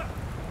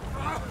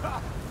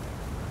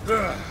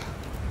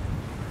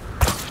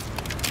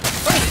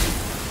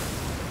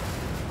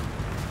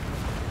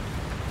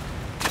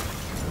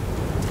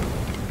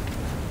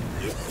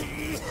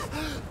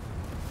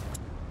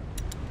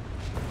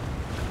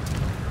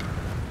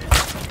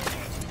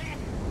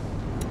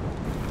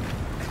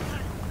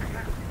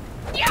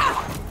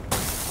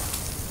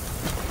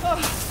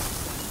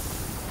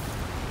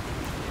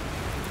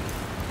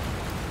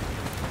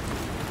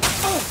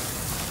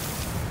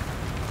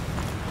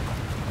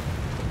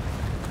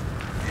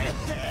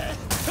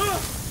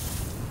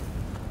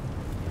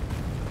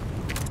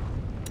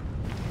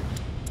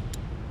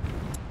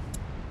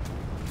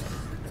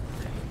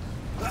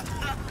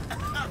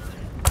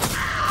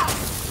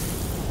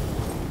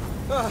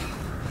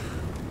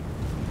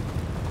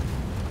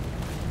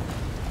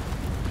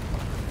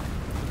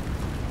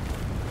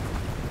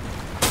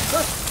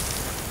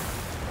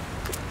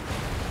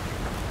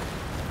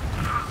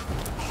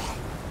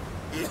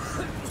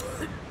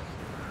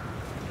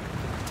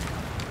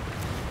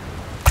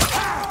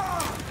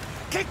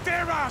 Kick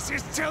their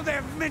asses till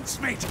they're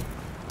mincemeat!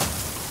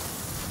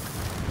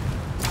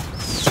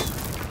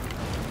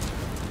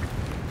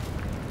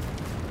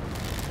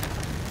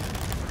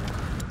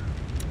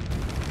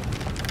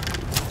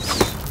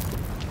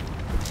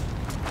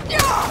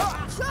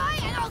 Try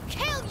and I'll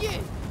kill you!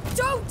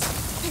 Don't!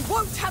 They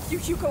won't have you,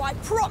 Hugo, I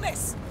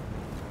promise!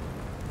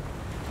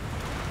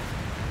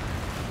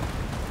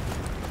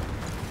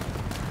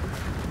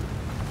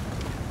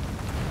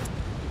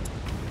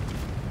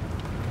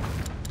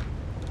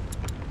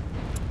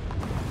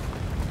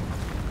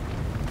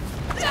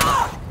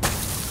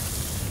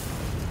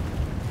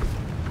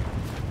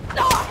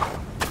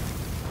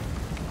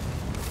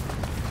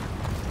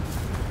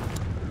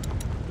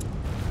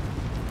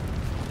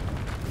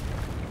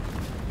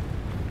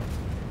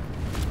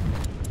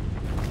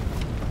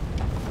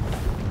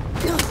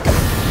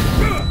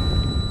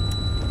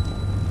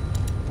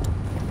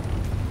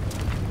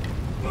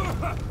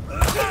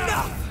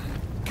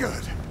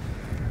 Good.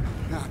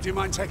 Now, do you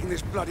mind taking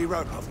this bloody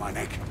rope off my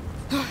neck?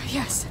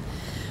 Yes.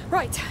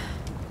 Right.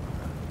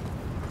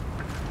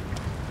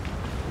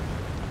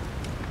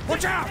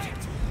 Watch out!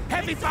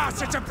 Heavy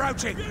bastards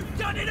approaching! You've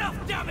done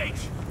enough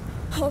damage!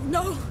 Oh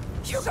no!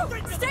 Hugo,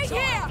 stay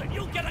here! And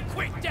you'll get a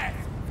quick death!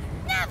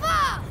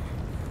 Never!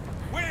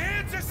 We're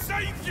here to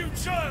save you,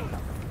 child!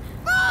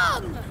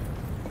 Wrong!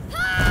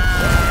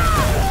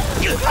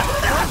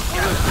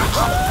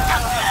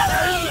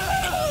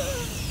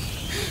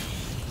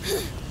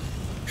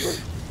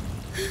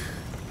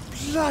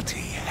 Bloody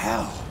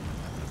hell!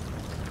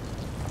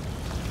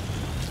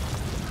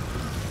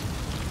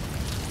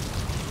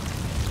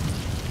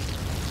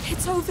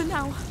 It's over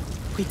now.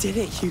 We did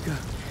it, Hugo.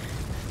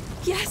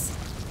 Yes.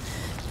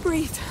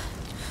 Breathe.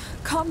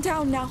 Calm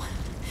down now.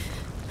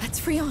 That's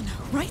Friano,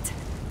 right?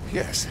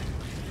 Yes.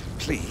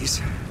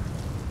 Please.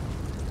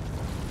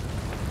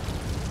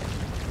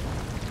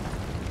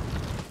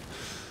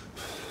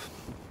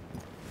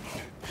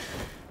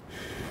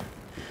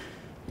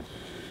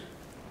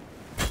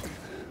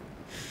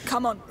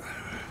 Come on.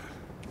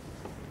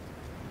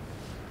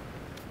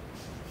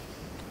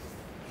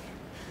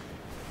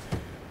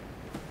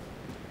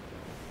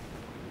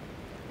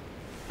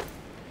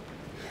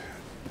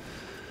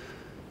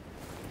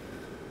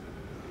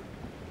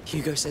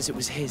 Hugo says it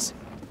was his.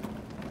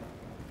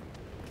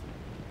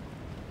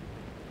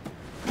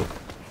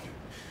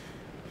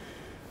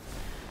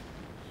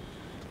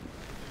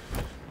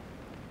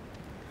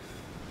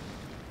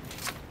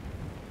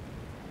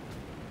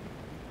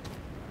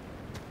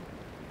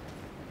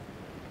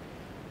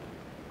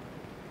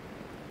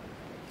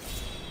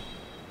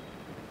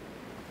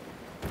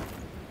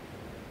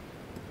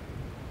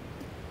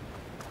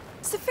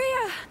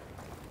 Sophia!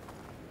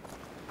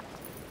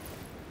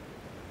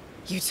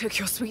 You took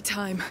your sweet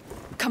time.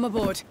 Come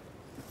aboard.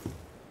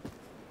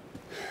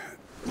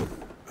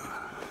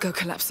 Go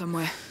collapse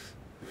somewhere.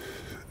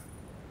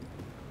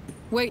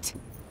 Wait.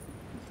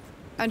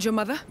 And your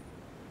mother?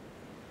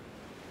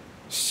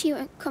 She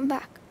won't come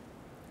back.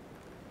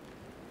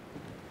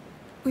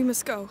 We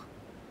must go.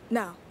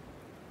 Now.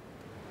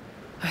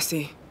 I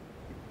see.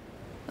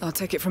 I'll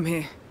take it from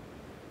here.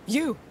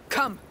 You,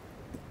 come!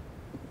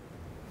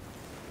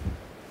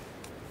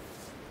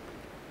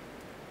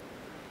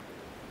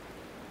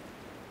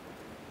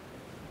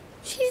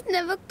 She's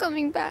never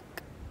coming back.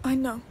 I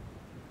know.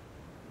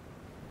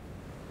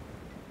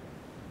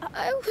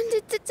 I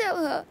wanted to tell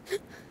her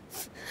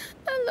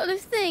a lot of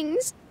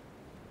things.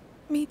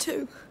 Me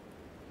too.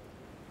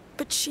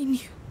 But she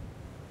knew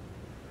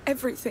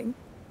everything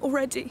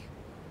already.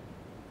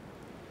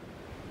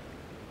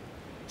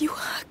 You are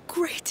her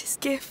greatest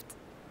gift.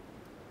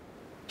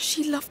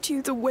 She loved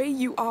you the way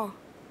you are,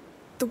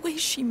 the way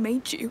she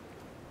made you.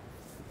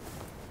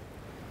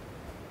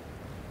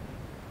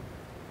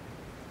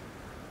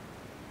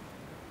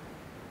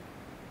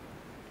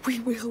 We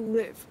will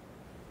live.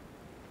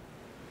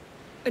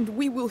 And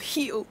we will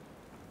heal.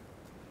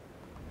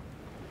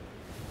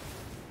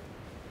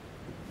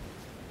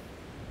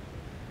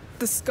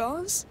 The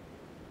scars?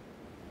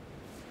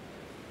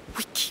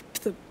 We keep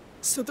them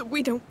so that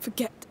we don't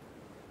forget.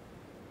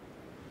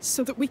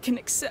 So that we can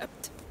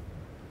accept.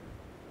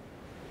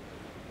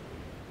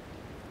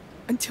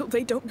 Until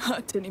they don't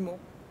hurt anymore.